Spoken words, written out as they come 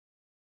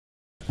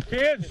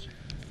Kids,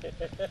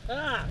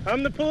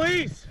 I'm the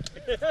police.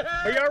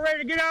 Are y'all ready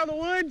to get out of the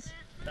woods?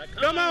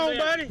 Come on,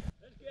 buddy.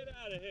 Let's get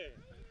out of here.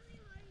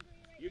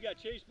 You got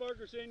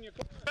cheeseburgers in your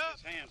car?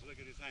 His hands, look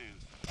at his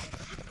hands.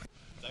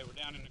 They were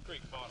down in the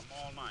creek bottom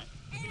all night.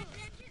 And it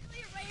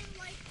magically rained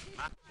like two.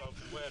 My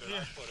soaking wetter,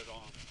 I put it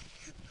on.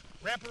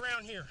 Wrap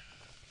around here.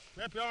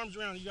 Wrap your arms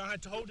around it. You're going to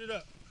have to hold it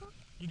up.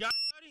 You got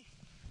it, buddy?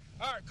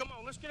 All right, come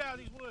on. Let's get out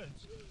of these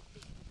woods.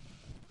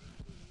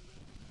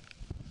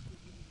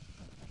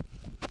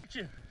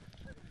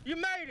 You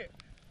made it.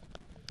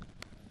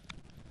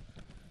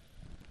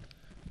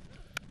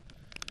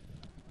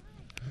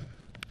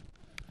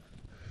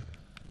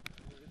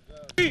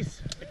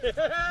 Peace.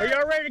 Are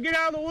y'all ready to get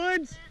out of the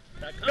woods?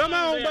 Come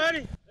on, buddy.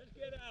 Let's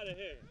get out of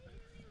here.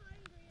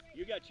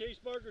 You got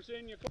cheeseburgers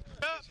in your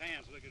car? His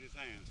hands, look at his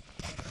hands.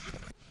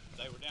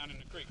 They were down in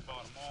the creek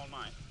bottom all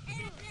night. And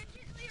it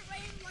magically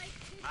rained like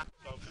two. My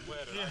soaking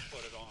wetter, I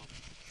put it on.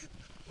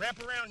 Wrap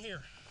around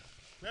here.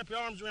 Wrap your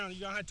arms around it.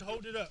 You're going to have to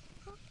hold it up.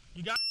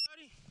 You got it,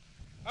 buddy?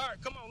 All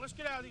right, come on. Let's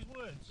get out of these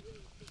woods.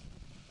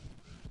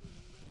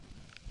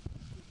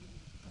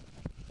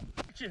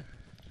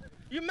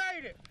 You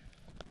made it.